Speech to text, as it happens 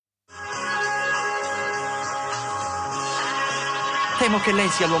Temo che lei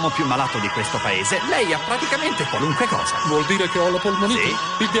sia l'uomo più malato di questo paese. Lei ha praticamente qualunque cosa. Vuol dire che ho la polmonite? Sì.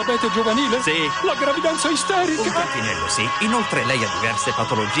 Il diabete giovanile? Sì. La gravidanza isterica? Un tantinello, sì. Inoltre lei ha diverse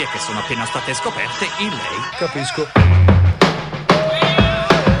patologie che sono appena state scoperte in lei. Capisco.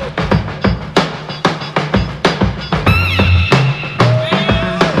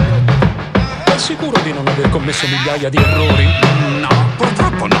 È sicuro di non aver commesso migliaia di errori? No,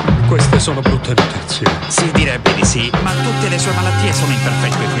 purtroppo no. Queste sono brutte notizie. Si direbbe di sì, ma tutte le sue malattie sono in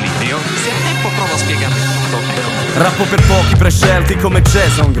perfetto equilibrio. Se ha tempo provo a spiegarle tutto. Rappo per pochi prescelti come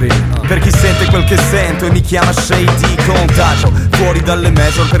Jason Green. Per chi sente quel che sento e mi chiama Shady Contagio. Fuori dalle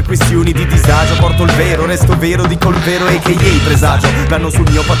major per questioni di disagio. Porto il vero, resto vero, dico il vero e che yay presagio. Danno sul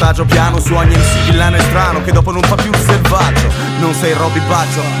mio patagio piano su ogni MC villano e strano che dopo non fa più il selvaggio. Non sei Robby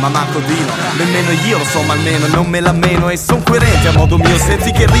Baggio, ma manco Dino. Nemmeno io lo so, ma almeno non me la meno. E son coerente a modo mio,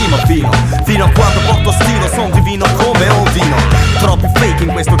 senti che rimo fino a quando porto stilo, son divino come Odino. Troppi fake in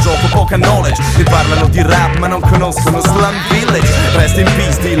questo gioco, poca knowledge. Mi parlano di rap ma non conoscono Slum Village. Resta in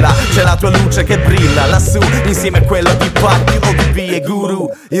peace, di là, c'è la tua luce che brilla lassù, insieme a quella di Pac, ODB e Guru.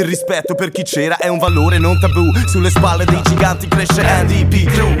 Il rispetto per chi c'era è un valore non tabù. Sulle spalle dei giganti cresce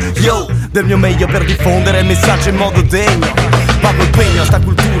NDP Crew. Yo, del mio meglio per diffondere il messaggio in modo degno. Pago il pegno a sta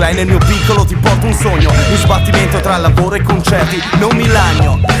cultura e nel mio piccolo ti porto un sogno. Un sbattimento tra lavoro e concerti, non mi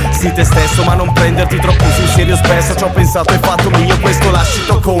lagno. Sii te stesso ma non prenderti troppo sul serio spesso. Ci ho pensato e fatto mio questo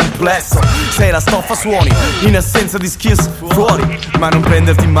lascito complesso. Sei la stoffa suoni, in assenza di skills fuori. Ma non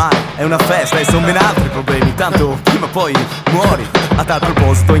prenderti male, è una festa e son ben altri problemi. Tanto prima o poi muori. A tal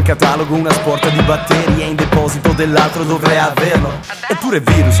proposito in catalogo una sporta di batteri. E in deposito dell'altro dovrei averlo. Eppure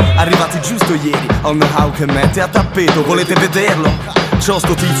virus, arrivati giusto ieri. Ho il know-how che mette a tappeto, volete vederlo? C'ho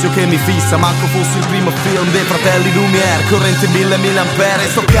sto tizio che mi fissa, manco fosse il primo film dei fratelli Lumière. Corrente 1000 mAh e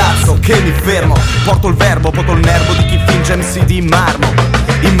sto cazzo che mi fermo. Porto il verbo, poto il nervo di chi finge MC di marmo.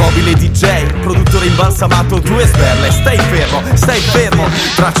 Immobile DJ, produttore imbalsamato, due sperle. Stai fermo.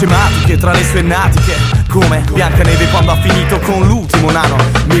 Tracce matiche tra le sue natiche, come Biancaneve quando ha finito con l'ultimo nano.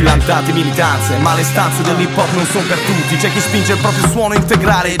 Millantati militanze, ma le stanze dell'hip hop non sono per tutti. C'è chi spinge il proprio suono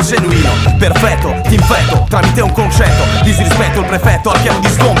integrale e genuino. Perfetto, ti infetto, tramite un concetto. Disrispetto il prefetto al piano di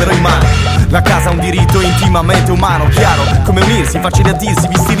sgombero in mano. La casa ha un diritto intimamente umano, chiaro. Come unirsi, facile a dirsi,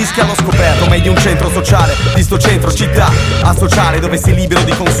 visti rischi allo scoperto. Meglio un centro sociale, di sto centro città a sociale dove sei libero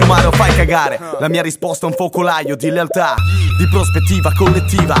di consumare o fai cagare. La mia risposta è un focolaio di lealtà, di prospettiva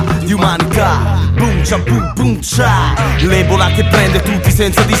collettiva, di umanità. Buncia, buncia. L'ebola che prende tutti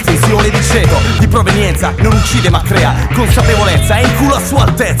senza distinzione di ceto, di provenienza, non uccide ma crea consapevolezza. È in culo a sua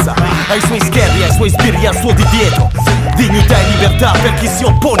altezza, ai suoi scherri, ai suoi spiriti, al suo divieto. Dignità e libertà per chi si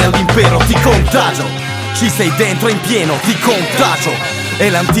oppone all'impero. Ti contagio, ci sei dentro in pieno, ti contagio. E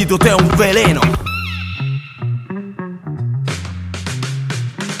l'antidoto è un veleno.